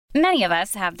Many of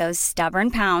us have those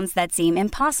stubborn pounds that seem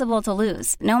impossible to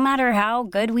lose, no matter how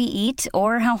good we eat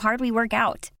or how hard we work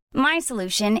out. My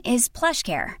solution is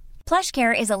PlushCare.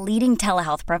 PlushCare is a leading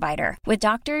telehealth provider with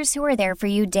doctors who are there for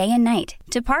you day and night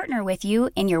to partner with you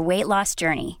in your weight loss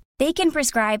journey. They can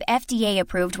prescribe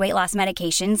FDA-approved weight loss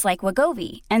medications like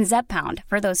Wegovy and Zepbound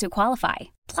for those who qualify.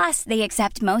 Plus, they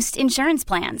accept most insurance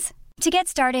plans. To get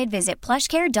started, visit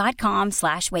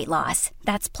plushcare.com/weightloss.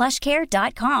 That's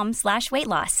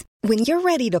plushcare.com/weightloss. When you're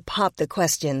ready to pop the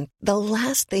question, the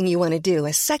last thing you want to do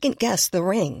is second-guess the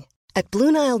ring. At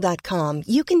BlueNile.com,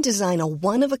 you can design a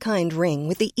one-of-a-kind ring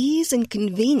with the ease and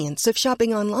convenience of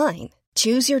shopping online.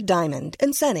 Choose your diamond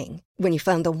and setting. When you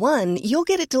find the one, you'll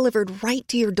get it delivered right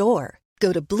to your door.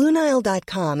 Go to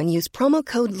BlueNile.com and use promo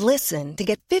code LISTEN to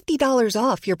get $50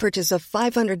 off your purchase of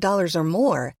 $500 or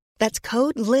more. That's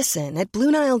code LISTEN at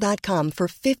BlueNile.com for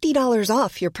 $50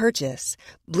 off your purchase.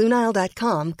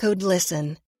 BlueNile.com, code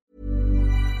LISTEN.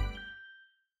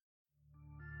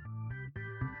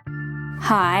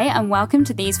 Hi, and welcome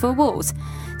to These Four Walls.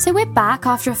 So we're back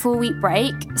after a 4-week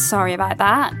break. Sorry about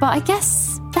that, but I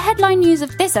guess the headline news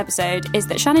of this episode is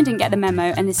that Shannon didn't get the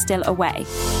memo and is still away.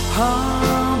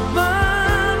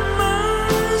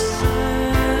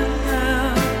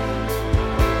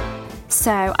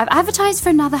 So I've advertised for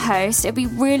another host. It'd be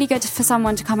really good for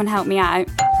someone to come and help me out.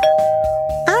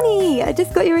 Annie, I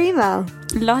just got your email.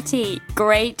 Lottie,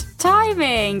 great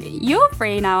timing. You're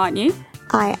free now, aren't you?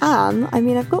 I am. I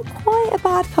mean, I've got quite a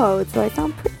bad cold, so I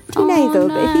sound pretty nasal,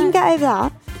 no. but if you can get over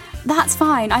that. That's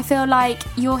fine. I feel like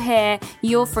you're here,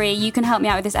 you're free, you can help me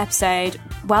out with this episode.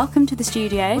 Welcome to the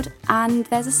studio. And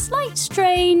there's a slight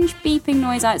strange beeping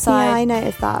noise outside. Yeah, I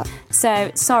noticed that. So,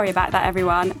 sorry about that,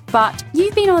 everyone. But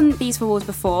you've been on These Four Walls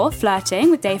before, flirting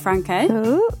with Dave Franco.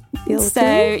 Oh,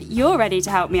 so you're ready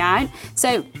to help me out.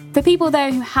 So, for people,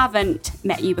 though, who haven't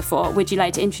met you before, would you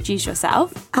like to introduce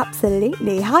yourself?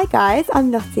 Absolutely. Hi, guys. I'm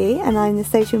Lottie, and I'm the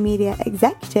social media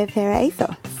executive here at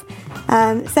ASOS.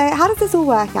 So how does this all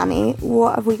work, Annie?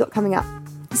 What have we got coming up?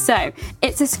 So,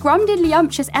 it's a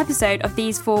scrumdiddlyumptious episode of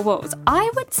These Four Walls. I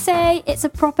would say it's a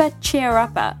proper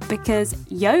cheer-upper because,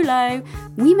 YOLO,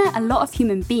 we met a lot of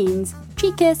human beings.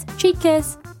 Cheekus,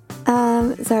 cheekus.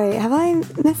 Sorry, have I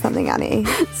missed something, Annie?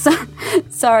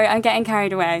 Sorry, I'm getting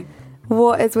carried away.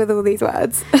 What is with all these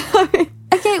words?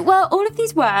 Okay, well, all of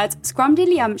these words,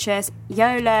 scrumdiddlyumptious,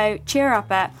 YOLO,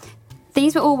 cheer-upper,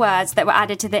 these were all words that were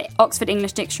added to the Oxford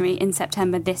English Dictionary in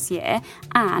September this year,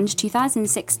 and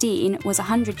 2016 was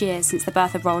 100 years since the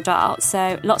birth of Roald Dahl,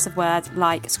 so lots of words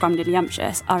like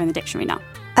scrumdiddlyumptious are in the dictionary now.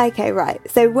 Okay, right.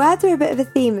 So words are a bit of a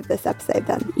theme of this episode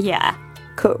then? Yeah.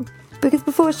 Cool. Because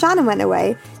before Shannon went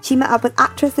away, she met up with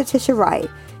actress Letitia Wright,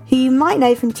 who you might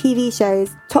know from TV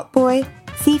shows Top Boy,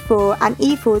 C4 and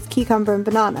E4's Cucumber and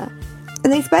Banana.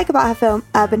 And they spoke about her film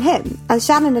Urban Hymn, and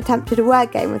Shannon attempted a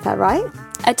word game with her, right?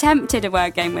 Attempted a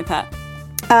word game with her.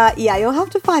 Yeah, you'll have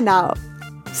to find out.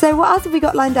 So what else have we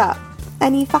got lined up?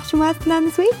 Any fashion words to learn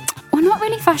this week? Well, not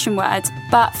really fashion words,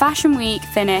 but Fashion Week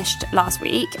finished last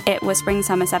week. It was Spring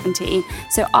Summer 17.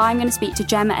 So I'm going to speak to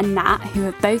Gemma and Nat, who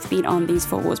have both been on These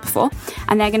Four Walls before,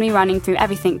 and they're going to be running through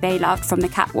everything they loved from the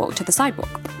catwalk to the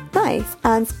sidewalk. Nice.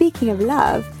 And speaking of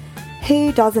love,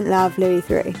 who doesn't love Louis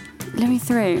Theroux? Louis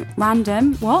Theroux.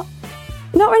 Random. What?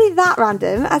 Not really that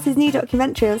random, as his new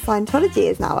documentary on Scientology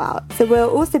is now out, so we'll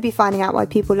also be finding out why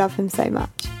people love him so much.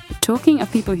 Talking of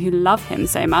people who love him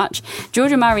so much,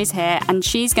 Georgia Murray's here and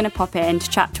she's going to pop in to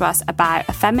chat to us about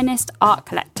a feminist art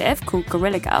collective called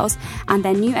Guerrilla Girls and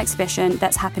their new exhibition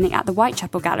that's happening at the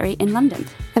Whitechapel Gallery in London.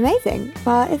 Amazing.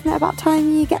 Well, isn't it about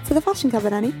time you get to the fashion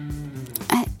cupboard, Annie?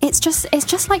 It's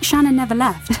just like Shannon never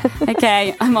left.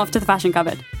 Okay, I'm off to the fashion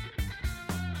cupboard.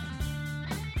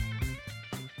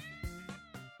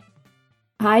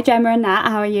 Hi Gemma and Nat,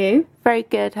 how are you? Very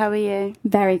good, how are you?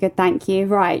 Very good, thank you.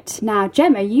 Right, now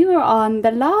Gemma, you were on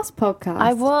the last podcast.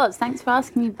 I was, thanks for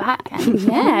asking me back.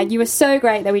 Yeah, you were so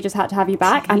great that we just had to have you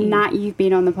back. And Nat, you've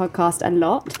been on the podcast a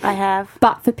lot. I have.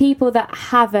 But for people that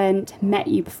haven't met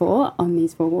you before on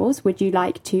These Four Walls, would you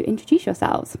like to introduce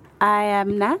yourselves? I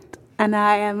am Nat, and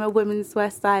I am a women's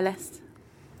wear stylist.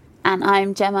 And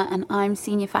I'm Gemma, and I'm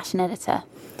senior fashion editor.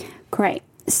 Great.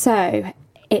 So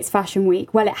it's Fashion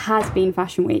Week. Well, it has been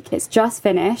Fashion Week. It's just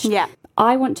finished. Yeah.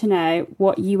 I want to know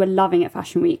what you were loving at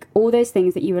Fashion Week. All those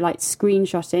things that you were like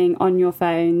screenshotting on your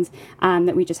phones and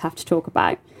that we just have to talk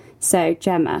about. So,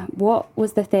 Gemma, what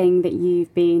was the thing that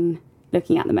you've been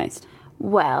looking at the most?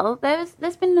 Well,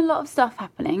 there's been a lot of stuff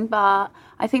happening, but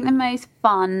I think the most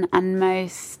fun and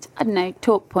most,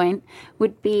 talk point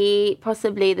would be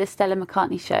possibly the Stella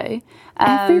McCartney show.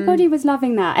 Everybody was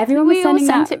loving that. Everyone was we all sending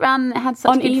sent that it round and it had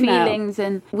such on good email. feelings,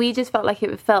 and we just felt like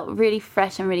it felt really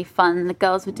fresh and really fun. The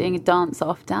girls were doing a dance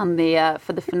off down the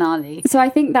for the finale. So I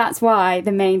think that's why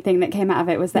the main thing that came out of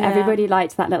it was that everybody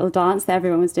liked that little dance that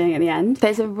everyone was doing at the end.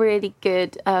 There's a really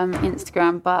good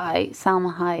Instagram by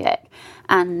Salma Hayek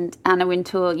and Anna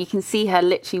Wintour. You can see her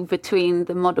literally between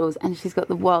the models, and she's got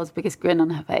the world's biggest grin on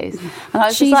her face. And I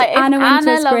was She's just like, if Anna Anna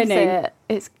Wintour's loves grinning. it,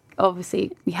 it's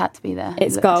obviously we had to be there.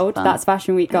 It's It looked gold. fun. That's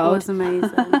Fashion Week It gold. was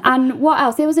amazing. And what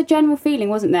else? There was a general feeling,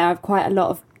 wasn't there, of quite a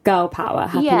lot of girl power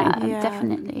happening. Yeah,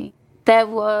 definitely. There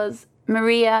was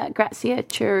Maria Grazia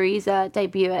Chioriza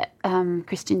debut at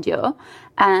Christian Dior,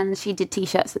 and she did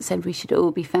T-shirts that said we should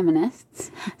all be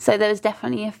feminists. So there was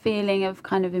definitely a feeling of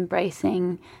kind of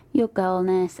embracing your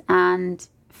girlness and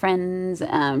friends,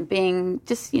 being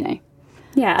just,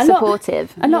 Yeah,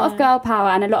 supportive. A lot of girl power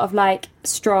and a lot of like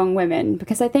strong women,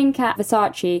 because I think at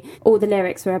Versace all the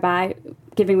lyrics were about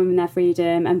giving women their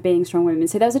freedom and being strong women.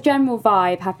 So there was a general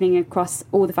vibe happening across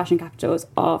all the fashion capitals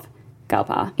of girl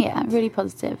power. Yeah, really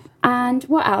positive. And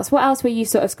what else? What else were you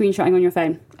sort of screenshotting on your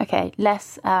phone? Okay,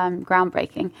 less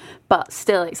groundbreaking, but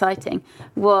still exciting,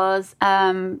 was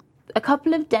a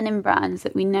couple of denim brands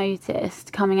that we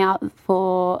noticed coming out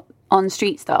on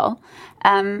Street Style,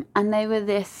 and they were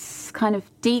this kind of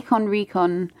decon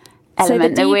recon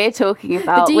element that we're talking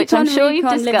about, which I'm sure you've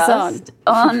discussed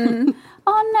on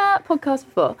podcast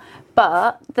before.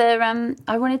 But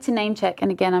I wanted to name check,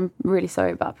 and again, I'm really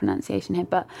sorry about pronunciation here,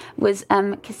 but was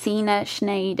Cassina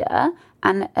Schneider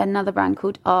and another brand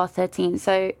called R13.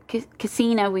 So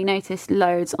Cassina, we noticed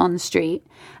loads on the street,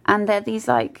 and they're these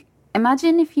like,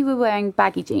 imagine if you were wearing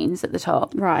baggy jeans at the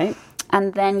top. Right.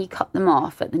 And then you cut them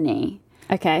off at the knee.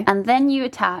 Okay. And then you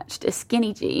attached a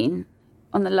skinny jean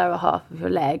on the lower half of your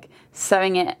leg,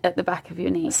 sewing it at the back of your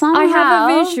knee. Somehow, I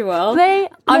have a visual.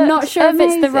 I'm not sure if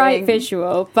it's the right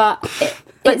visual, but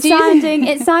it's sounding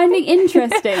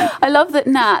interesting. I love that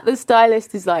Nat, the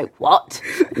stylist, is like, what?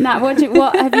 Nat, what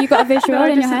have you got a visual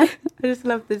in your head? I just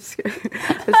love the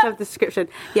description.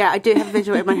 Yeah, I do have a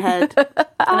visual in my head,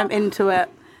 and I'm into it.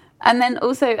 And then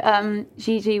also,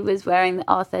 Gigi was wearing the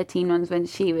R13 ones when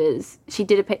she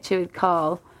did a picture with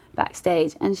Carl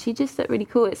backstage, and she just looked really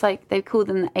cool. It's like they call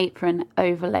them the apron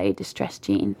overlay distressed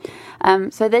jean.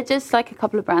 So they're just like a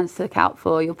couple of brands to look out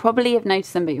for. You'll probably have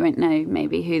noticed them, but you won't know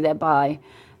maybe who they're by.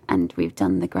 And we've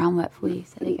done the groundwork for you,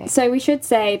 so there you go. So we should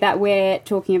say that we're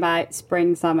talking about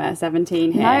spring-summer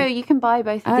 17 here. No, you can buy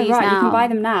both of these now. You can buy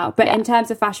them now. But in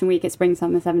terms of Fashion Week, it's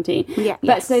spring-summer 17. Yeah. But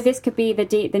Yes. so this could be the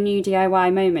new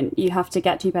DIY moment. You have to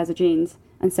get 2 pairs of jeans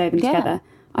and sew them together.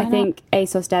 I think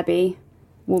ASOS Debbie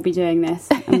will be doing this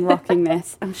and rocking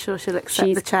this. I'm sure she'll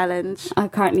accept the challenge. I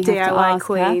currently have to DIY ask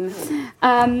queen.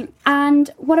 her. And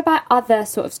what about other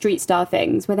sort of street style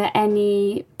things? Were there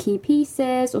any key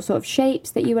pieces or sort of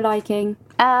shapes that you were liking?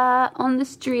 On the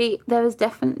street, there was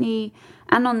definitely,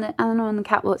 and on the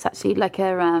catwalks, actually, like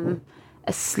a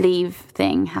sleeve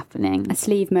thing happening. A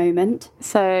sleeve moment.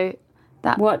 So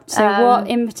that What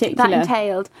in particular? that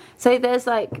entailed. So there's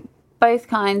like both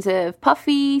kinds of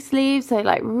puffy sleeves, so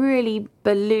like really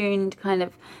ballooned kind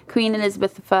of Queen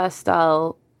Elizabeth I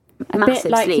style massive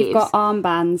bit like sleeves. you've got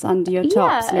armbands under your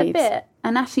top sleeves. A bit.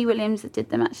 And Ashley Williams did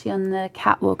them actually on the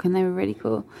catwalk, and they were really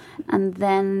cool. And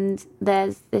then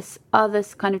there's this other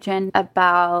kind of trend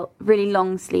about really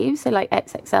long sleeves, so like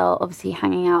XXL, obviously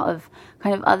hanging out of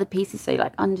kind of other pieces, so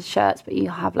like undershirts, but you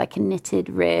have like a knitted,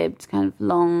 ribbed, kind of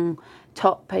long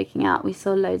top poking out. We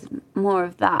saw loads more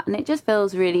of that, and it just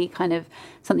feels really kind of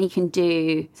something you can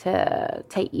do to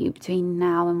take you between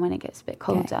now and when it gets a bit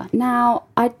colder. Okay. Now,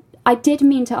 I did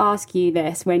mean to ask you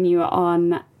this when you were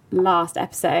on last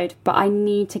episode, but I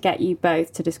need to get you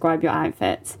both to describe your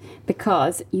outfits,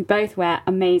 because you both wear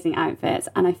amazing outfits,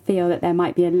 and I feel that there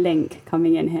might be a link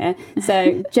coming in here.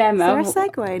 So Gemma, Is there a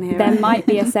segue in here? there might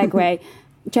be a segue.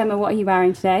 Gemma, what are you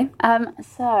wearing today?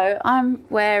 So I'm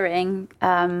wearing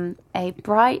a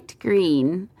bright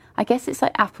green, I guess it's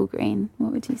like apple green.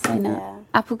 What would you say now? Yeah.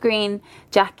 Apple green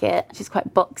jacket, which is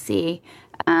quite boxy,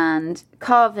 and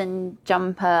carven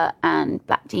jumper and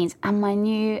black jeans, and my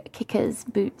new Kickers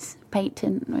boots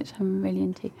patent, which I'm really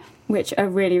into. Which are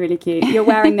really, really cute. You're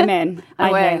wearing them in.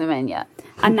 I'm wearing them in, yeah.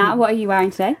 And now, what are you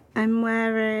wearing today? I'm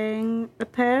wearing a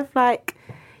pair of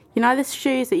the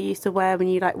shoes that you used to wear when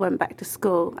you went back to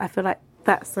school. I feel like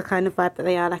that's the kind of vibe that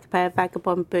they are, like a pair of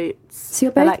vagabond boots. So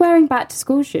you're both wearing back to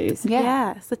school shoes?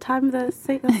 Yeah, it's the time of the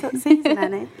season,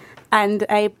 Annie. and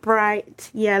a bright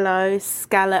yellow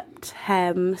scalloped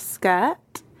hem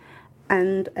skirt,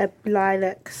 and a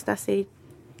lilac Stussy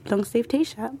long sleeve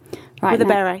t-shirt with a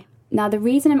beret. Now, the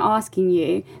reason I'm asking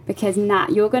you, because Nat,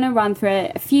 you're going to run through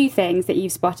a few things that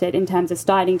you've spotted in terms of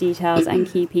styling details and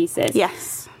key pieces.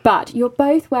 Yes. But you're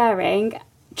both wearing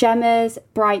Gemma's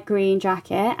bright green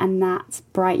jacket and Nat's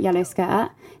bright yellow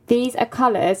skirt. These are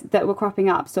colours that were cropping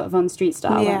up sort of on street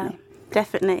style, weren't they?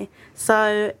 Definitely.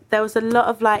 So there was a lot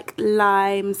of like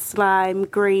lime, slime,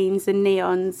 greens and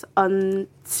neons on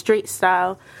street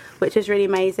style, which is really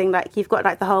amazing. Like you've got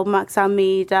like the whole Marks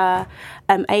Almeida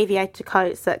aviator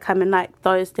coats that come in like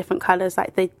those different colours,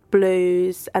 like the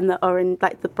blues and the orange,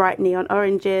 like the bright neon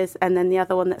oranges, and then the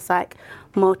other one that's like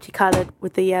multicoloured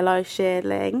with the yellow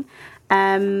shearling.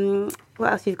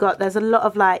 What else you've got? There's a lot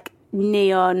of like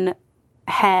neon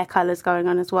hair colours going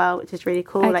on as well, which is really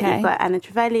cool. Okay. Like you've got Anna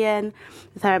Trevelyan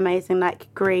with her amazing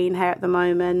like green hair at the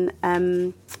moment.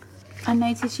 I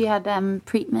noticed you had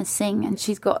Preetma Singh, and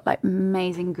she's got like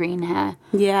amazing green hair.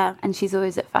 Yeah. And she's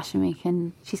always at Fashion Week,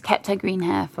 and she's kept her green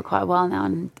hair for quite a while now,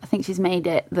 and I think she's made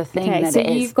it the thing that so it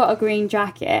is. you've got a green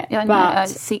jacket, Yeah, I know, but I'm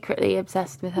secretly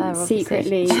obsessed with her, obviously.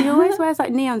 secretly... She always wears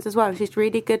like neons as well. She's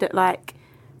really good at like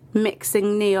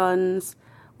mixing neons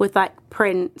with like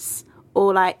prints,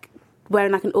 or like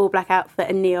wearing like an all black outfit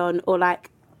and neon, or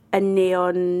like a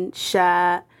neon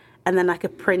shirt and then like a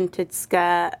printed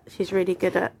skirt. She's really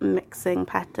good at mixing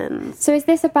patterns. So is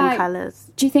this about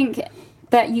colours? Do you think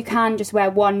that you can just wear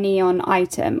one neon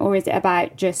item, or is it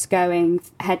about just going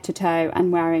head to toe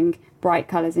and wearing bright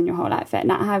colours in your whole outfit?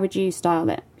 Now, how would you style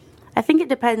it? I think it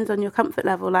depends on your comfort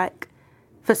level. Like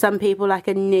for some people, like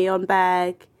a neon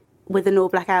bag with an all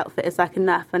black outfit is like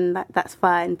enough, and that's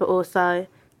fine. But also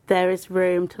there is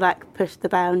room to like push the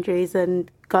boundaries and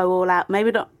go all out.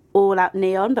 Maybe not all out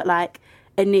neon, but like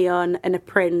a neon and a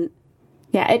print.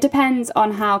 Yeah, it depends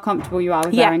on how comfortable you are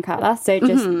with wearing colour. So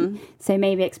just so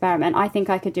maybe experiment. I think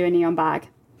I could do a neon bag,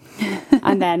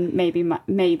 and then maybe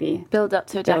build up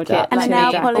to a build jacket. up And to a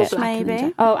nail jacket. polish, Black and a maybe.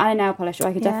 jacket. Oh, and a nail polish.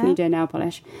 I could definitely do a nail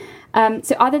polish.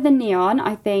 So other than neon,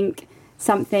 I think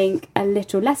something a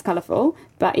little less colourful,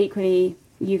 but equally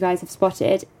you guys have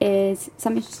spotted, is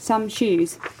some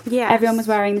shoes. Yeah. Everyone was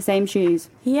wearing the same shoes.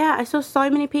 Yeah, I saw so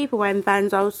many people wearing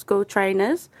Vans old school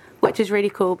trainers, which is really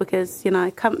cool because, you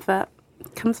know, comfort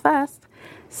comes first.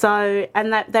 So,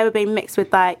 and that they were being mixed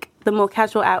with like the more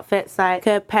casual outfits, like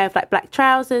a pair of like black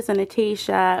trousers and a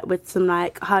t-shirt with some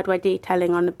like hardware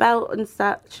detailing on the belt and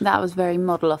such. That was very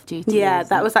model off duty. Yeah, wasn't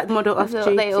that it? was like model off That's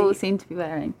duty. what they all seem to be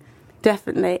wearing.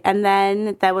 Definitely. And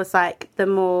then there was like the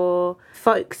more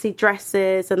folksy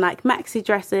dresses and like maxi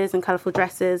dresses and colourful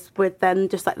dresses with then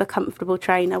just like the comfortable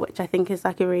trainer, which I think is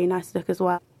like a really nice look as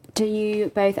well. Do you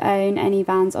both own any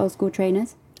Vans old school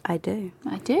trainers? I do.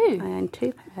 I do. I own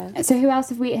 2 pairs. So who else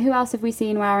have we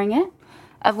seen wearing it?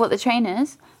 Of what, the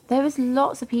trainers? There was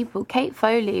lots of people. Kate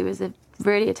Foley was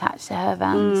really attached to her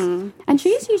Vans. And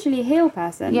she's usually a heel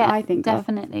person, Yeah, I think.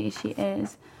 definitely she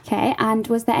is. Okay, and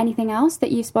was there anything else that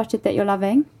you spotted that you're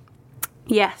loving?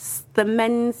 Yes, the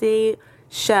mensy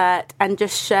shirt and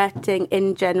just shirting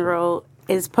in general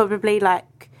is probably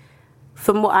like,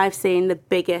 from what I've seen, the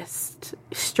biggest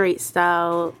street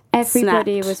style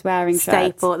Everybody snapped was wearing shirts.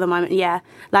 staple at the moment. Yeah,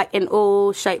 like in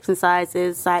all shapes and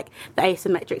sizes, like the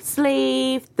asymmetric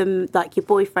sleeve, the like your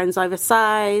boyfriend's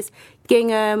oversized,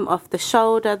 gingham off the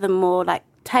shoulder, the more like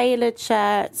tailored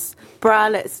shirts,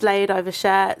 bralettes laid over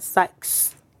shirts, like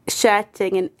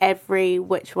shirting in every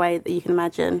which way that you can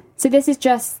imagine. So this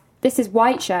is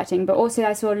white shirting, but also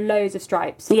I saw loads of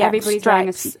stripes. Yeah, Everybody's wearing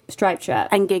a stripes. striped shirt.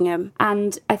 And gingham.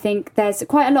 And I think there's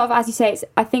quite a lot of, as you say,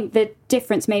 I think the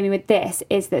difference maybe with this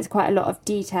is there's quite a lot of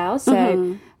detail.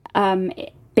 So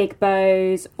big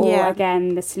bows, or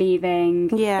again, the sleeving.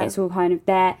 Yeah. It's all kind of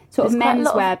there. Sort There's of quite a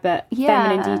lot menswear, of- but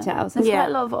feminine details. There's Yeah. quite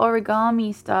a lot of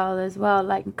origami style as well,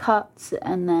 like cuts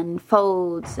and then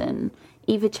folds. And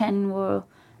Eva Chen wore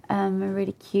a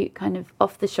really cute kind of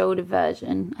off-the-shoulder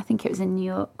version. I think it was in New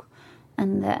York.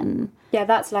 And then Yeah,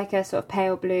 that's like a sort of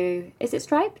pale blue. Is it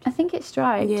striped? I think it's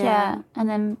striped, Yeah. yeah. And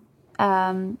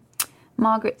then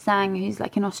Margaret Zhang, who's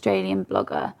like an Australian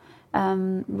blogger,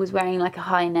 was wearing like a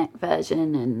high neck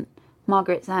version, and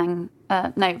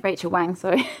Rachel Wang,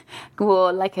 sorry,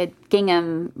 wore like a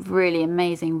gingham, really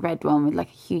amazing red one with like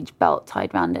a huge belt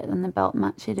tied around it, and the belt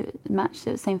matched it,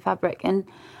 the same fabric. And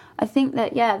I think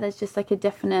that, yeah, there's just like a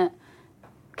definite,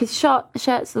 because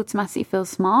shirts automatically feel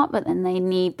smart, but then they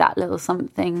need that little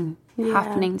something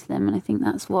happening to them, and I think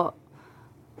that's what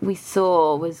we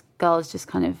saw was girls just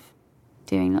kind of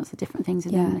doing lots of different things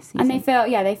with them this season. And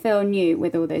they feel new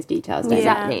with all those details, don't they?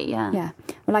 Exactly, yeah. Yeah.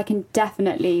 Well, I can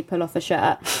definitely pull off a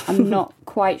shirt. I'm not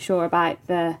quite sure about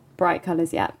the bright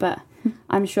colours yet, but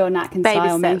I'm sure Nat can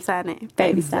style me. Baby steps, aren't it?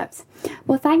 Baby steps.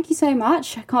 Well, thank you so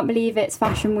much. I can't believe it's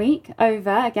Fashion Week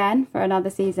over again for another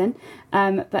season.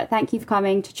 But thank you for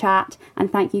coming to chat, and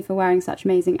thank you for wearing such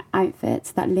amazing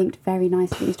outfits that linked very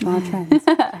nicely to our trends.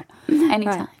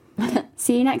 Anytime. Right.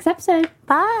 See you next episode.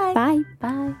 Bye. Bye.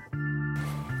 Bye.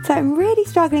 So I'm really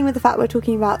struggling with the fact we're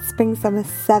talking about Spring Summer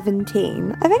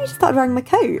 17. I've only just started wearing my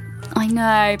coat. I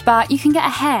know, but you can get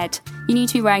ahead. You need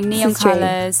to be wearing neon This is true.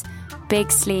 colours,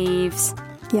 big sleeves,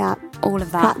 Yeah. all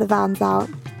of that. Pat the Vans out.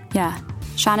 Yeah.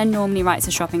 Shannon normally writes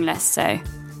a shopping list, so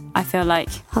I feel like...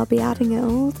 I'll be adding it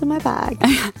all to my bag.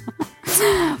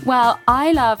 Well,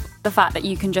 I love the fact that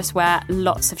you can just wear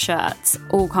lots of shirts,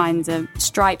 all kinds of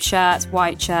striped shirts,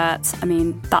 white shirts. I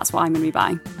mean, that's what I'm going to be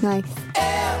buying. Nice.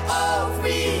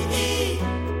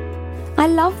 I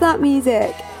love that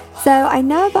music. So I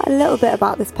know about a little bit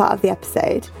about this part of the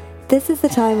episode. This is the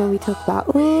time when we talk about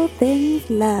all things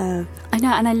love. I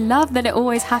know, and I love that it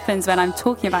always happens when I'm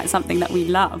talking about something that we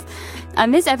love.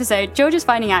 And this episode, George is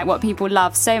finding out what people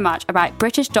love so much about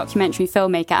British documentary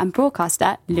filmmaker and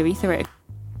broadcaster Louis Theroux.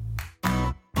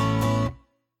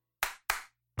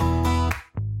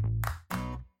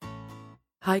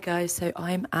 Hi guys, so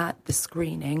I'm at the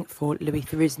screening for Louis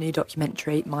Theroux's new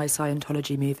documentary, My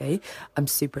Scientology Movie. I'm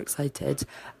super excited.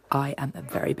 I am a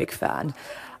very big fan,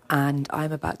 and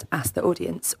I'm about to ask the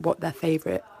audience what their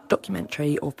favourite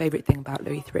documentary or favourite thing about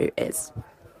Louis Theroux is.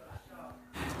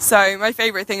 So my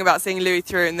favourite thing about seeing Louis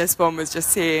Theroux in this one was just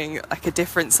seeing like a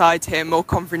different side to him, more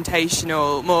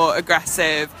confrontational, more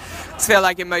aggressive. I feel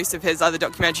like in most of his other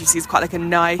documentaries he's quite like a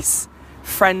nice,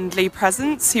 friendly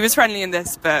presence. He was friendly in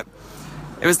this, but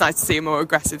it was nice to see a more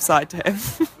aggressive side to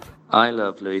him. I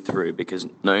love Louis Theroux because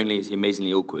not only is he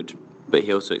amazingly awkward, but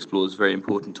he also explores very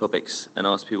important topics and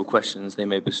asks people questions they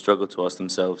maybe struggle to ask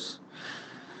themselves.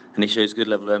 And he shows good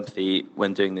level of empathy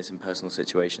when doing this in personal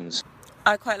situations.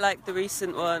 I quite like the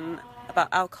recent one about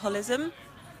alcoholism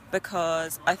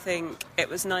because I think it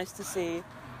was nice to see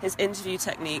his interview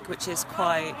technique, which is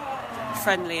quite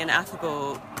friendly and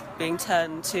affable, being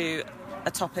turned to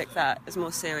a topic that is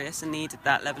more serious and needed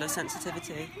that level of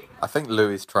sensitivity. I think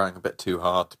Louis is trying a bit too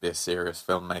hard to be a serious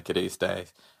filmmaker these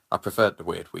days. I preferred the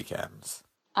weird weekends.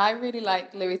 I really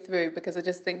like Louis Theroux because I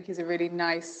just think he's a really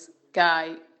nice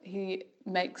guy. He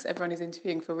makes everyone he's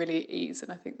interviewing feel really at ease,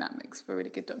 and I think that makes for really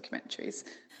good documentaries.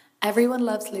 Everyone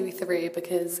loves Louis Theroux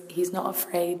because he's not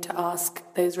afraid to ask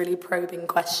those really probing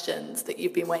questions that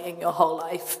you've been waiting your whole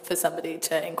life for somebody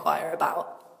to inquire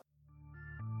about.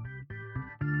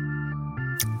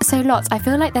 So lots, I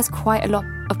feel like there's quite a lot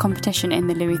of competition in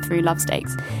the Louis Theroux Love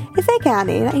Stakes. It's okay,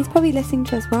 Annie. Like, he's probably listening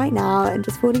to us right now and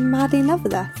just falling madly in love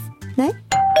with us. No?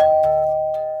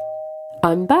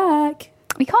 I'm back.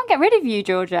 We can't get rid of you,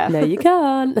 Georgia. No, you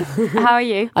can't. How are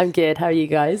you? I'm good. How are you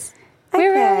guys?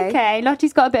 We're okay.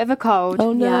 Lottie's got a bit of a cold.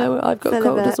 Oh no, Yeah, I've got a full of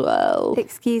cold it. as well.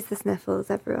 Excuse the sniffles,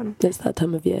 everyone. It's that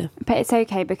time of year. But it's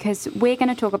okay because we're going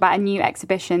to talk about a new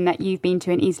exhibition that you've been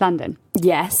to in East London.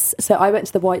 Yes, so I went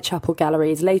to the Whitechapel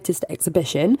Gallery's latest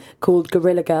exhibition called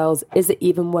Guerrilla Girls, Is It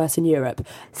Even Worse in Europe?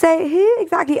 So who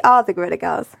exactly are the Guerrilla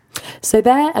Girls? So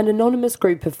they're an anonymous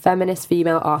group of feminist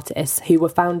female artists who were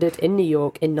founded in New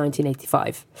York in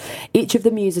 1985. Each of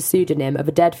them use a pseudonym of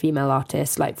a dead female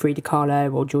artist like Frida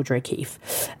Kahlo or Georgia O'Keeffe.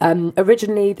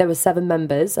 Originally, there were 7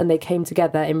 members and they came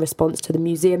together in response to the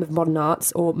Museum of Modern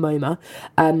Arts, or MoMA,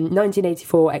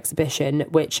 1984 exhibition,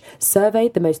 which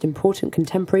surveyed the most important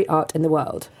contemporary art in the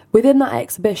world. Within that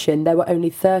exhibition, there were only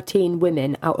 13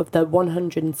 women out of the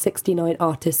 169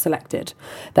 artists selected.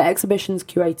 The exhibition's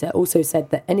curator also said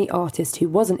that any artist who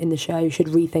wasn't in the show should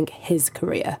rethink his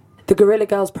career. The Guerrilla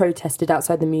Girls protested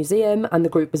outside the museum and the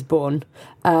group was born.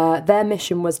 Their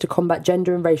mission was to combat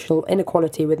gender and racial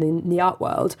inequality within the art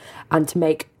world and to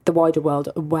make the wider world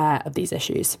aware of these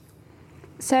issues.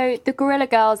 So the Guerrilla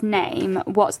Girls name,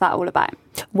 what's that all about?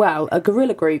 Well, a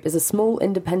guerrilla group is a small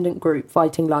independent group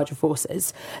fighting larger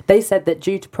forces. They said that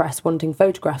due to press wanting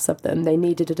photographs of them, they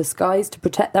needed a disguise to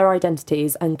protect their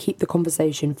identities and keep the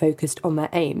conversation focused on their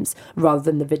aims rather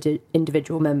than the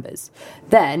individual members.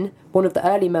 Then, one of the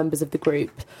early members of the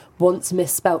group once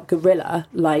misspelt gorilla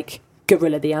like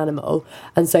gorilla the animal,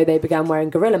 and so they began wearing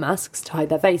gorilla masks to hide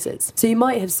their faces. So you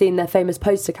might have seen their famous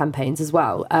poster campaigns as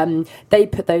well. They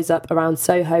put those up around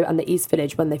Soho and the East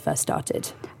Village when they first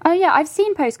started. Oh yeah, I've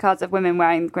seen postcards of women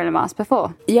wearing gorilla masks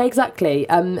before. Yeah, exactly.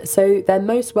 So their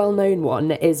most well-known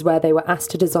one is where they were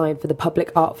asked to design for the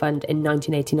Public Art Fund in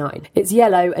 1989. It's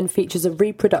yellow and features a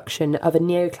reproduction of a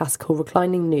neoclassical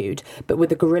reclining nude, but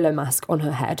with a gorilla mask on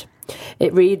her head.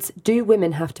 It reads, "Do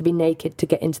women have to be naked to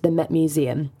get into the Met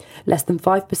Museum? Less than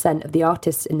 5% of the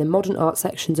artists in the modern art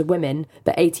sections are women,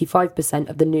 but 85%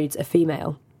 of the nudes are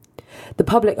female." The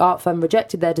Public Art Fund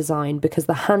rejected their design because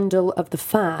the handle of the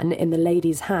fan in the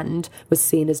lady's hand was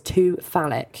seen as too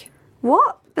phallic.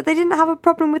 What? But they didn't have a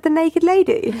problem with the naked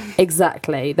lady?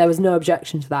 Exactly. There was no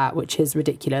objection to that, which is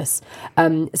ridiculous.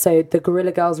 So the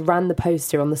Gorilla Girls ran the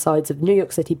poster on the sides of New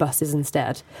York City buses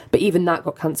instead. But even that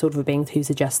got cancelled for being too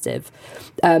suggestive.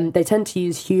 They tend to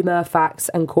use humour, facts,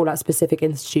 and call out specific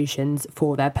institutions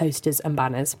for their posters and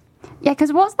banners. Yeah,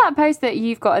 because what's that poster that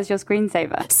you've got as your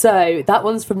screensaver? So that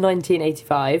one's from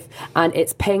 1985, and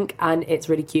it's pink and it's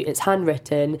really cute. It's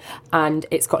handwritten and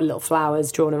it's got little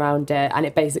flowers drawn around it, and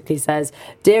it basically says,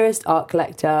 "Dearest art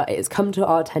collector, it has come to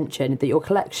our attention that your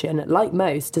collection, like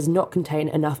most, does not contain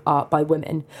enough art by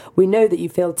women. We know that you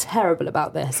feel terrible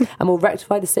about this and will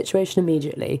rectify the situation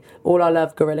immediately. All our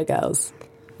love, Gorilla Girls."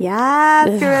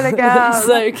 Yes, Gorilla Girls.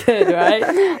 So good,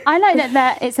 right? I like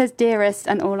that it says "dearest"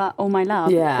 and all my love.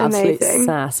 Yeah, Amazing. absolute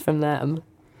sass from them.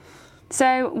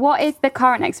 So what is the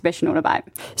current exhibition all about?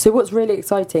 So what's really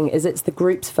exciting is it's the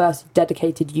group's first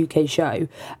dedicated UK show.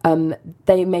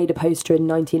 They made a poster in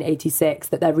 1986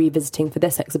 that they're revisiting for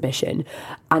this exhibition,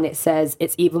 and it says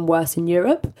it's even worse in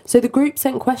Europe. So the group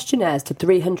sent questionnaires to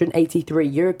 383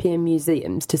 European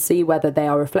museums to see whether they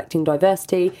are reflecting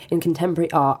diversity in contemporary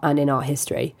art and in art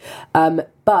history.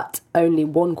 But only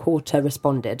 1/4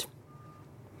 responded.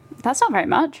 That's not very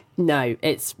much. No,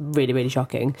 it's really, really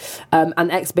shocking.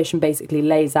 And the exhibition basically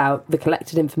lays out the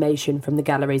collected information from the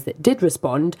galleries that did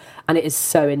respond, and it is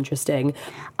so interesting.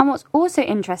 And what's also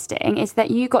interesting is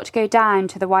that you got to go down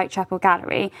to the Whitechapel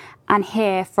Gallery and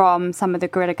hear from some of the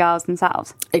Gorilla Girls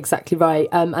themselves. Exactly right.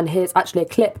 And here's actually a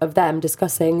clip of them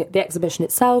discussing the exhibition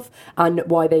itself and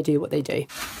why they do what they do.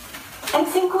 I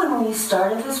think when we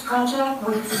started this project,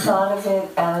 we thought of it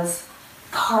as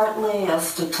partly a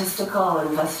statistical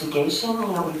investigation.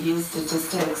 You know, we've used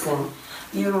statistics and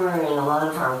humor in a lot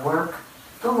of our work.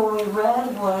 But when we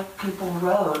read what people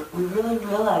wrote, we really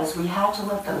realized we had to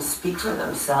let them speak for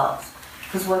themselves.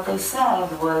 Because what they said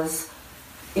was,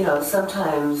 you know,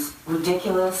 sometimes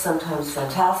ridiculous, sometimes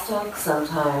fantastic,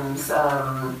 sometimes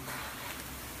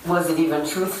was it even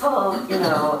truthful, you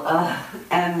know,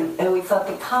 and we thought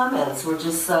the comments were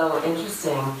just so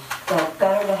interesting that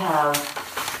better to have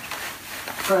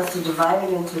for us to divide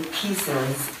it into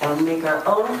pieces and make our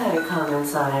own kind of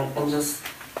comments on it and just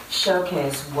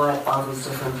showcase what all these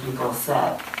different people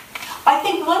said. I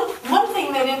think one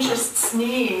thing that interests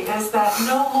me is that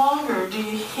no longer do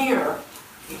you hear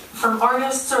from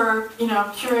artists or, you know,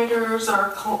 curators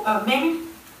or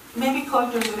maybe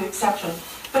collectors are the exception,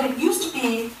 but it used to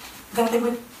be that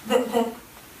that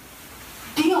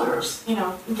dealers, you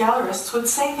know, gallerists would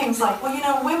say things like, well, you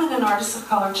know, women and artists of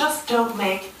color just don't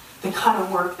make the kind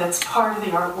of work that's part of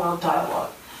the art world dialogue.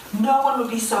 No one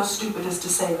would be so stupid as to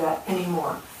say that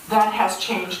anymore. That has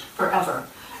changed forever.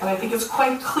 And I think it's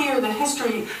quite clear that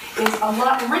history is a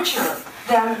lot richer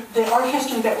than the art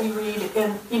history that we read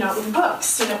in, you know, in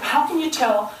books. You know, how can you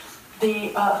tell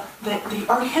the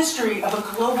art history of a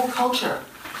global culture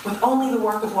with only the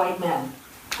work of white men?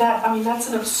 That's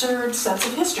an absurd sense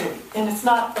of history, and it's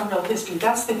not a real history.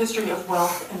 That's the history of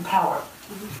wealth and power.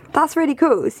 That's really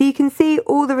cool. So you can see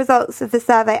all the results of the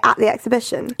survey at the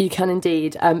exhibition. You can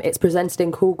indeed. It's presented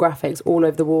in cool graphics all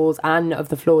over the walls and of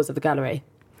the floors of the gallery.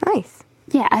 Nice.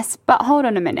 Yes, but hold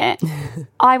on a minute.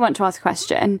 I want to ask a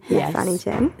question. Yes, Annie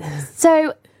Jim.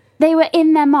 So they were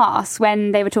in their masks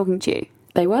when they were talking to you?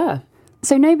 They were.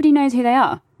 So nobody knows who they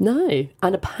are? No.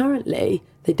 And apparently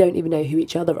they don't even know who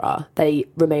each other are. They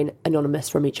remain anonymous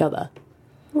from each other.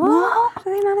 What? How do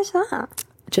they manage that?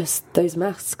 Just those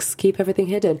masks keep everything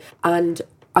hidden. And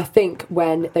I think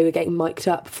when they were getting mic'd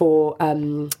up for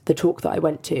the talk that I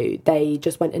went to, they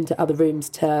just went into other rooms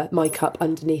to mic up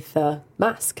underneath the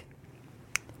mask.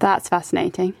 That's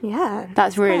fascinating. Yeah.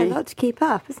 That's really... a lot to keep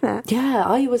up, isn't it? Yeah,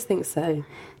 I always think so.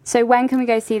 So when can we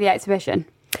go see the exhibition?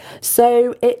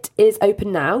 So it is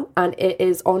open now, and it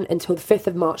is on until the 5th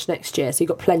of March next year, so you've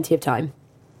got plenty of time.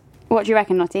 What do you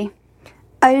reckon, Lottie?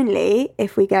 Only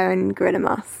if we go in gorilla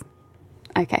masks.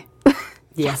 Okay.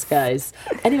 Yes, guys.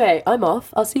 Anyway, I'm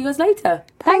off. I'll see you guys later.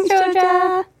 Thanks,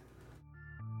 Georgia.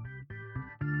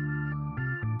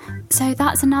 So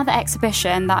that's another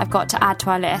exhibition that I've got to add to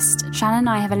our list. Shannon and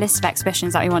I have a list of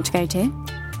exhibitions that we want to go to.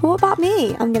 What about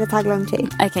me? I'm going to tag along too.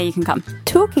 Okay, you can come.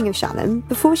 Talking of Shannon,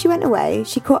 before she went away,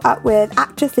 she caught up with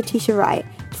actress Letitia Wright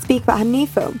to speak about her new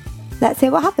film. Let's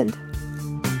hear what happened.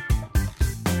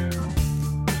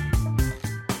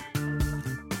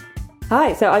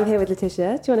 Hi, so I'm here with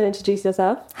Letitia. Do you want to introduce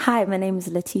yourself? Hi, my name is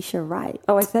Letitia Wright.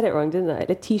 Oh, I said it wrong, didn't I?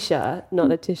 Letitia, not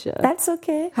Letitia. That's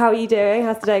okay. How are you doing?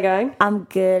 How's today going? I'm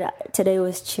good. Today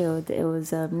was chilled. It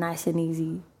was nice and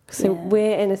easy. So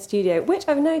we're in a studio, which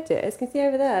I've noticed. You can see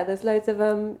over there, there's loads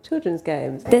of children's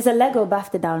games. There's a Lego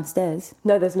BAFTA downstairs.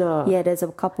 No, there's not. Yeah, there's a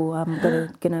couple. I'm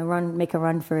gonna make a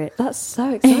run for it. That's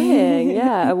so exciting.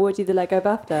 Yeah, award you the Lego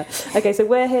BAFTA. Okay, so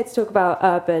we're here to talk about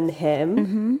Urban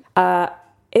Hymn.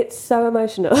 It's so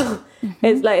emotional.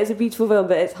 It's a beautiful film,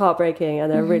 but it's heartbreaking, and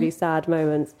there are really sad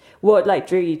moments. What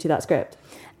drew you to that script?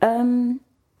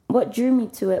 What drew me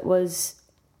to it was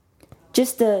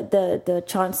just the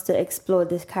chance to explore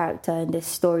this character and this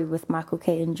story with Michael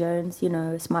Caton Jones. You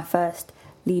know, it's my first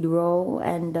lead role,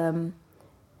 and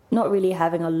not really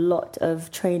having a lot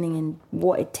of training in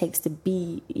what it takes to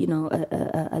be, you know,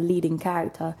 a leading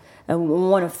character,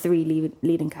 one of three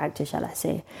leading characters, shall I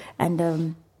say,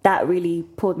 and that really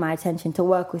pulled my attention to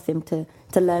work with him, to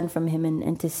learn from him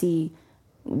and to see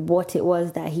what it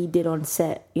was that he did on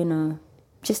set, you know,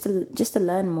 just to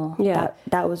learn more. Yeah.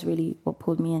 That was really what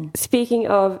pulled me in. Speaking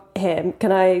of him,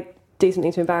 can I do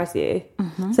something to embarrass you?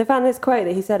 So I found this quote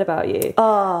that he said about you.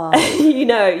 Oh. you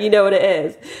know what it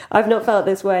is. I've not felt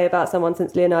this way about someone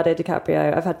since Leonardo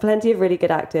DiCaprio. I've had plenty of really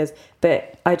good actors,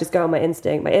 but I just go on my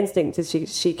instinct. My instinct is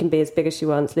she can be as big as she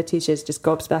wants. Letitia's just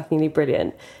gobsmackingly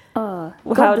brilliant. Oh,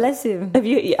 God bless him. Have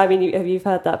you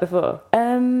heard that before?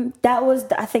 That was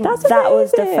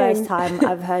the first time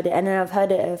I've heard it, and then I've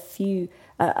heard it a few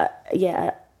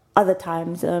other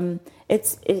times.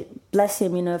 Bless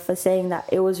him, you know, for saying that.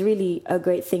 It was really a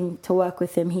great thing to work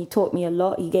with him. He taught me a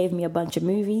lot. He gave me a bunch of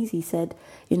movies. He said,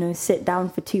 you know, sit down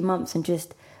for 2 months and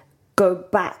just go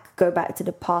back to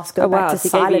the past, back to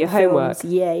silent films.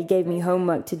 Yeah, he gave me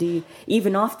homework to do.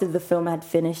 Even after the film had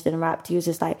finished and wrapped, he was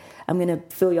just like, I'm going to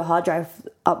fill your hard drive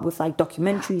up with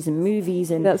documentaries and movies.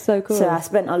 And that's so cool. So I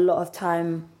spent a lot of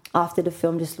time after the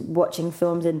film just watching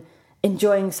films and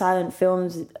enjoying silent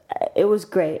films. It was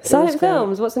great. Silent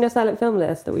films? What's on your silent film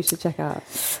list that we should check out?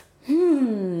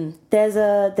 There's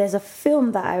a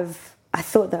film that I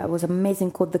thought that was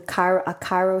amazing called the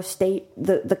Cairo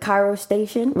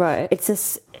Station. Right.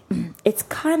 It's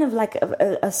kind of like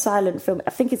a silent film. I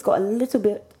think it's got a little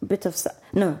bit of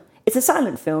it's a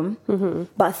silent film,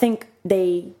 but I think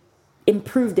they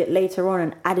improved it later on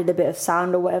and added a bit of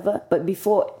sound or whatever. But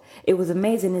before, it was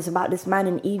amazing. It's about this man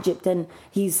in Egypt, and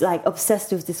he's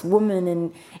obsessed with this woman,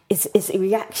 and his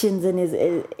reactions, and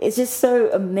it's just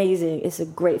so amazing. It's a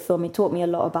great film. It taught me a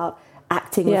lot about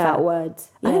acting without words.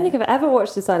 Yeah. I don't think I've ever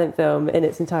watched a silent film in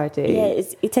its entirety. Yeah,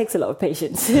 it takes a lot of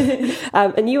patience.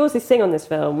 And you also sing on this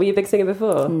film. Were you a big singer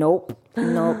before? Nope.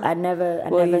 I never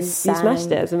sang. You smashed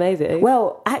it. It's amazing.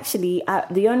 Well, actually,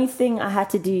 the only thing I had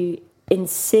to do in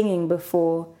singing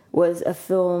before was a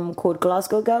film called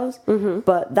Glasgow Girls,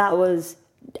 but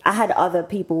I had other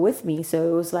people with me, so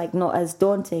it was not as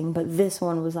daunting, but this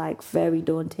one was very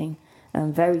daunting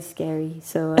and very scary,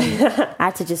 so I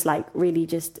had to just really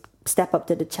just step up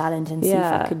to the challenge and see if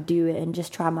I could do it and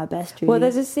just try my best. Really. Well,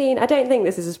 there's a scene, I don't think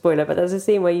this is a spoiler, but there's a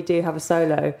scene where you do have a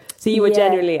solo, so you were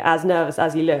genuinely as nervous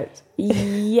as you looked.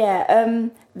 Yeah,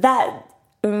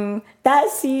 that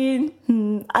scene,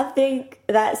 I think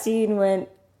that scene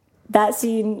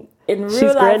in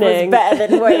real life was better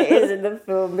than what it is in the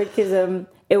film, because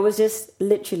it was just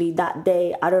literally that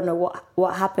day. I don't know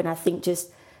what happened. I think just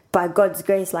by God's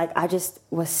grace, I just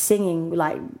was singing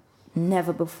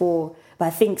never before. But I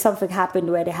think something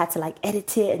happened where they had to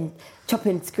edit it and chop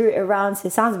and screw it around, so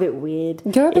it sounds a bit weird.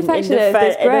 You're a perfectionist.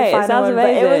 It's great. It sounds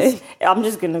amazing. I'm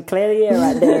just going to clear the air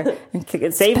right there and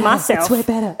save myself. It's way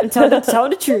better. And tell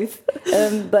the truth.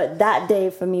 But that day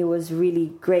for me was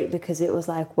really great, because it was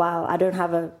wow, I don't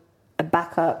have a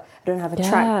backup. I don't have a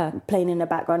track playing in the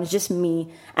background. It's just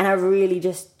me. And I really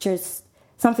just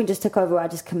something just took over. I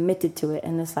just committed to it,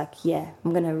 and it's I'm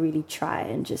going to really try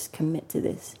and just commit to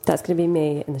this. That's going to be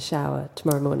me in the shower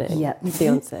tomorrow morning. Yeah.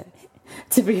 Beyonce.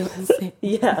 To Beyonce.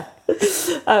 Yeah.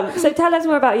 So tell us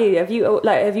more about you. Have you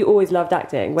always loved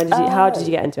acting? How did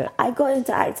you get into it? I got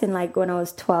into acting when I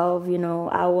was 12. You know,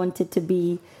 I wanted to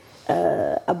be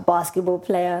a basketball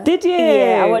player. Did you?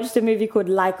 Yeah, I watched a movie called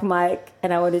Like Mike,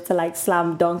 and I wanted to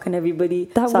slam dunk on everybody.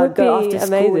 That would be amazing.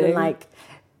 School and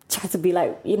try to be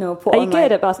put Are on, you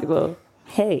good at basketball?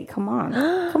 hey, come on,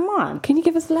 come on. Can you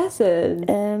give us a lesson?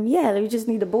 Yeah, we just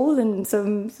need a ball and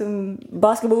some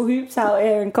basketball hoops out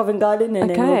here in Covent Garden, and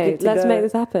then we're good to let's go. make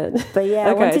this happen. But yeah,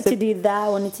 I Okay, wanted so- to do that. I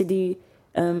wanted to do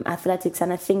athletics,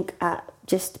 and I think at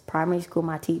just primary school,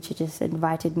 my teacher just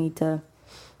invited me to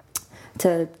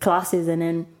classes, and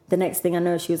then the next thing I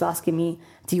know, she was asking me,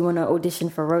 do you want to audition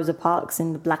for Rosa Parks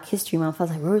in the Black History Month? I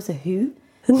was like, Rosa who?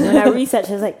 And then I researched,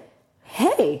 I was like,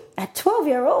 hey, at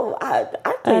 12-year-old, I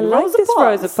played like Rosa this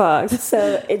Parks. Rosa Parks.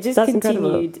 So it just That's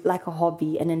continued incredible. like a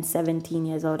hobby, and then 17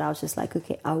 years old, I was just like,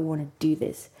 okay, I want to do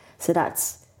this. So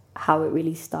that's how it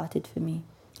really started for me.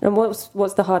 And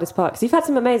what's the hardest part? Because you've had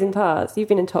some amazing parts. You've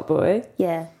been in Top Boy.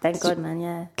 Yeah, thank God, man,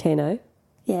 yeah. Kano.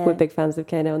 Yeah. We're big fans of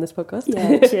Kano on this podcast.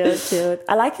 Yeah, chill.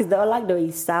 I like the way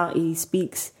he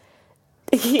speaks.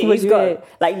 What He's do you mean? got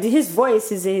like his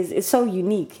voice is so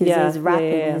unique. His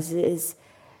rapping,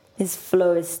 his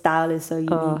flow, his style is so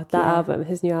unique. Oh, that album,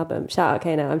 his new album. Shout out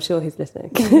Kano. I'm sure he's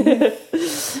listening.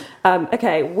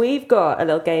 Okay, we've got a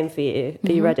little game for you.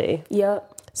 Are you ready?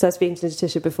 Yep. So I was speaking to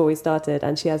Tisha before we started,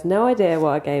 and she has no idea what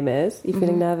our game is. You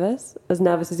feeling nervous? As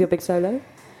nervous as your big solo?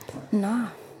 No.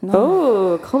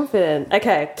 Oh, confident.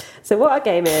 Okay, so what our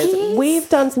game is, we've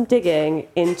done some digging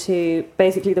into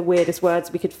basically the weirdest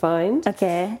words we could find.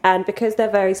 Okay. And because they're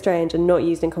very strange and not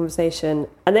used in conversation,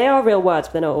 and they are real words,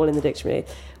 but they're not all in the dictionary,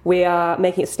 we are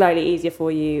making it slightly easier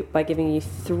for you by giving you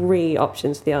 3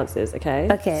 options for the answers, okay?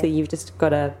 Okay. So you've just got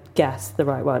to guess the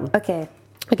right one. Okay.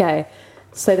 Okay,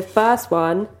 so the first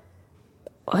one,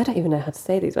 I don't even know how to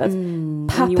say these words. You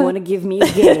want to give me a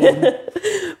game?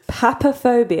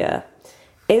 Papophobia.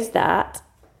 Is that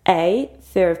A,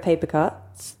 fear of paper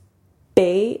cuts,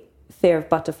 B, fear of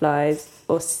butterflies,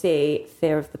 or C,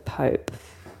 fear of the Pope?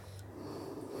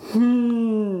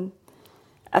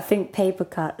 I think paper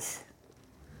cuts.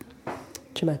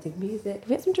 Dramatic music. Have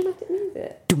you had some dramatic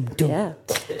music? Yeah,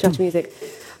 dramatic music.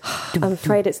 I'm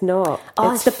afraid it's not.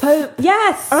 Oh, it's the Pope.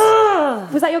 Yes!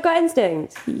 Was that your gut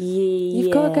instinct? Yeah.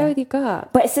 You've got to go with your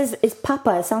gut. But it says it's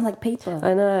papa. It sounds like paper.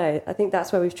 I know. I think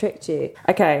that's where we've tricked you.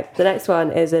 Okay, the next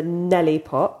one is a Nelly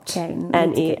pot. Okay.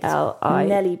 Nelipot.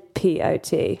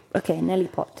 Okay, Nelly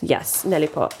pot. Yes, Nelly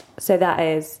pot. So that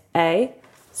is A,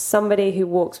 somebody who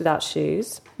walks without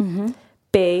shoes. Mm-hmm.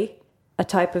 B, a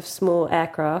type of small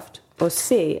aircraft. Or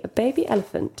C, a baby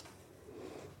elephant.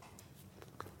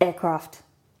 Aircraft.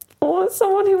 Or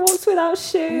someone who walks without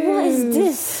shoes. What is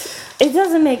this? It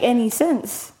doesn't make any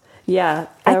sense. Yeah.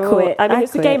 I they're quit. I mean, I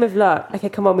it's a quit. game of luck. Okay,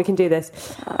 come on, we can do this.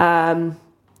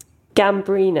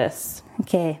 Gambrinus.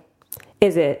 Okay.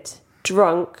 Is it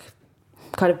drunk,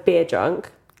 kind of beer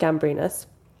drunk, gambrinus,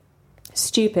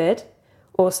 stupid,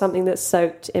 or something that's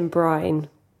soaked in brine?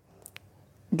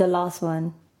 The last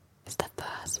one. It's the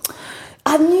first one.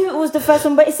 I knew it was the first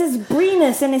one, but it says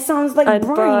Brinus and it sounds like And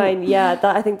brine. brine, yeah,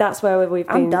 I think that's where we've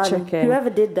I'm been done. tricking. Whoever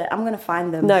did that, I'm going to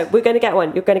find them. No, we're going to get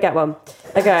one. You're going to get one.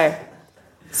 Okay.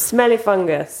 Smelly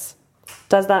fungus.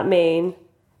 Does that mean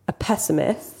a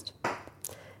pessimist?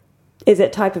 Is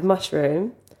it type of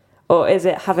mushroom? Or is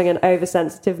it having an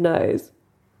oversensitive nose?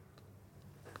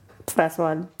 First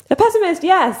one. A pessimist,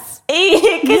 yes. Because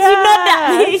you nodded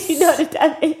at me. She nodded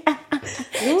at me.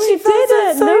 She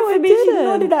didn't. No, I She didn't.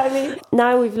 nodded at me.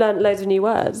 Now we've learnt loads of new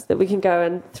words that we can go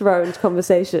and throw into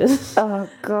conversation. Oh,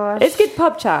 gosh. It's good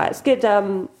pub chat. It's good,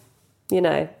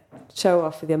 show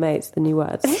off with your mates the new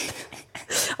words.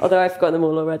 Although I've forgotten them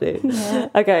all already. Yeah.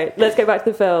 Okay, let's go back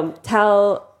to the film.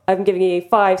 I'm giving you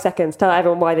 5 seconds. Tell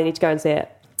everyone why they need to go and see it.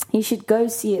 You should go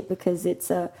see it because it's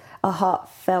a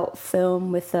heartfelt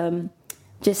film with it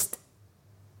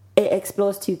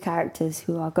explores 2 characters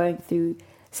who are going through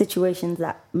situations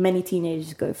that many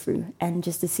teenagers go through, and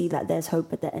just to see that there's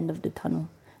hope at the end of the tunnel.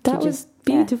 That was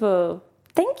beautiful.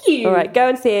 Thank you. All right, go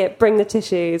and see it. Bring the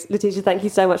tissues. Letitia, thank you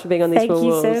so much for being on these Thank four you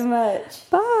walls. so much.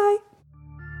 Bye.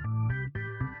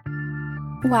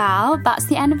 Well, that's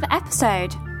the end of the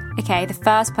episode. Okay, the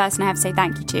first person I have to say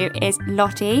thank you to is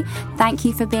Lottie. Thank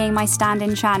you for being my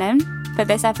stand-in Shannon for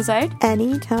this episode.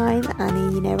 Anytime,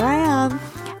 Annie, you know where I am.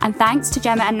 And thanks to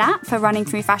Gemma and Nat for running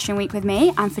through Fashion Week with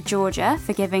me, and for Georgia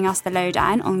for giving us the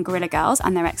lowdown on Guerrilla Girls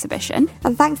and their exhibition.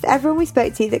 And thanks to everyone we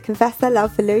spoke to that confessed their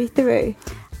love for Louis Theroux.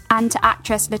 And to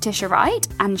actress Letitia Wright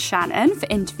and Shannon for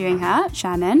interviewing her.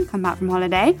 Shannon, come back from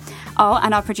holiday. Oh,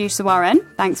 and our producer Warren.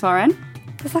 Thanks, Warren.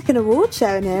 It's like an award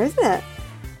show in here, isn't it?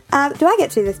 Do I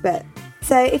get to do this bit?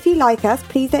 So if you like us,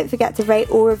 please don't forget to rate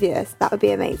or review us. That would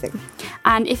be amazing.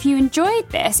 And if you enjoyed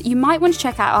this, you might want to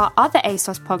check out our other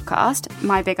ASOS podcast,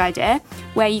 My Big Idea,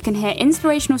 where you can hear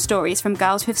inspirational stories from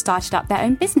girls who have started up their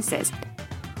own businesses.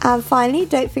 And finally,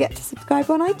 don't forget to subscribe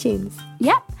on iTunes.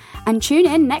 Yep, and tune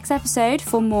in next episode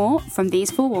for more from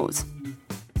These Four Walls.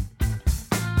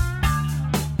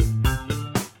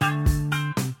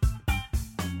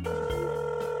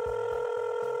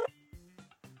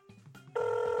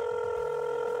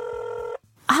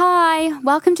 Hi,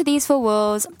 welcome to These Four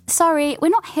Walls. Sorry, we're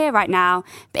not here right now,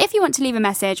 but if you want to leave a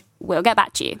message, we'll get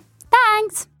back to you.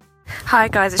 Thanks! Hi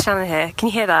guys, it's Shannon here. Can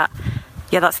you hear that?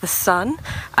 Yeah, that's the sun.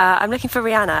 I'm looking for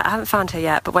Rihanna. I haven't found her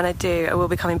yet, but when I do, I will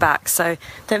be coming back, so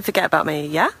don't forget about me,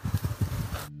 yeah?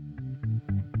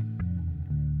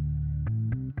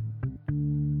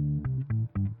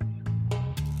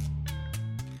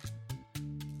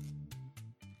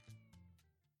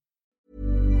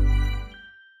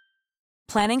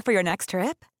 Planning for your next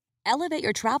trip? Elevate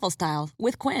your travel style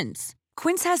with Quince.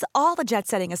 Quince has all the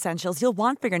jet-setting essentials you'll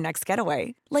want for your next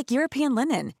getaway, like European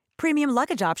linen, premium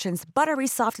luggage options, buttery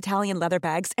soft Italian leather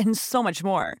bags, and so much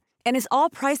more. And is all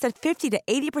priced at 50 to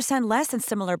 80% less than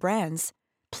similar brands.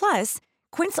 Plus,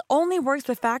 Quince only works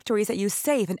with factories that use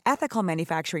safe and ethical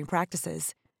manufacturing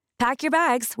practices. Pack your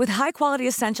bags with high-quality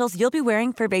essentials you'll be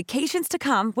wearing for vacations to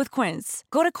come with Quince.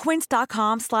 Go to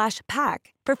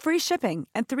quince.com/pack for free shipping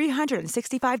and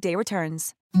 365-day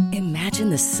returns. Imagine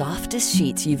the softest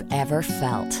sheets you've ever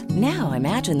felt. Now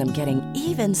imagine them getting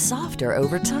even softer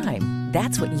over time.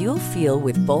 That's what you'll feel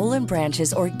with Boll &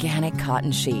 Branch's organic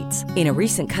cotton sheets. In a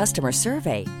recent customer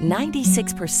survey,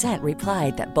 96%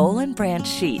 replied that Boll & Branch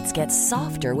sheets get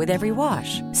softer with every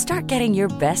wash. Start getting your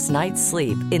best night's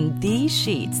sleep in these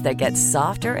sheets that get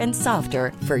softer and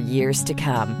softer for years to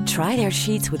come. Try their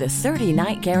sheets with a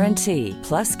 30-night guarantee.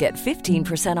 Plus, get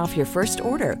 15% off your first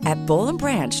order at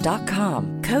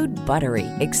bollandbranch.com. Code BUTTERY.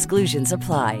 Exclusions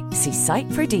apply. See site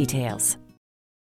for details.